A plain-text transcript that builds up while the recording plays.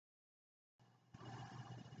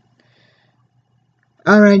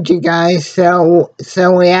Alright, you guys, so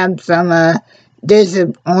we have some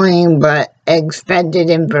disappointing but expected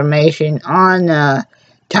information on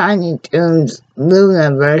Tiny Toons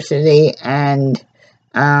University, and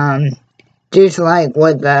just like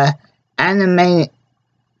with the Animaniacs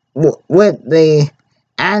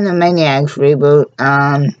reboot,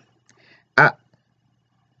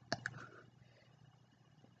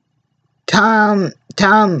 Tom,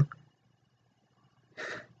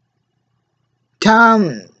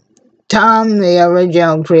 the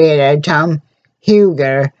original creator, Tom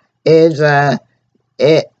Huger, is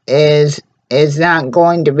not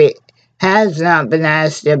going to be, has not been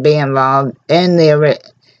asked to be involved in the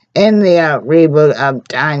reboot of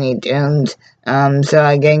Tiny Toons. So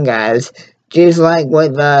again, guys, just like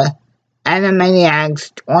with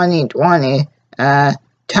Animaniacs 2020,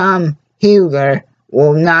 Tom Huger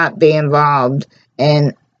will not be involved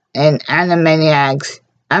in Animaniacs.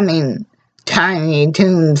 Tiny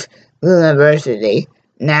Toons University.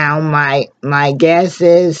 Now, my guess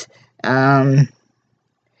is,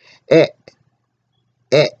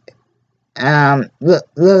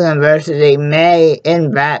 University may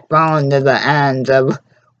in fact fall into the hands of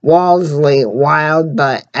Walsley Wild,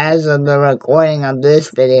 but as of the recording of this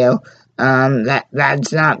video,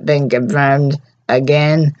 that's not been confirmed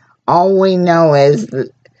again. All we know is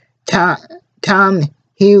that Tom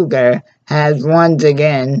Huger has once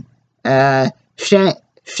again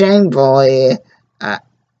shamefully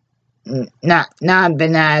not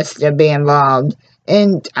been asked to be involved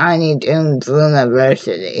in Tiny Toons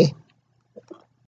University.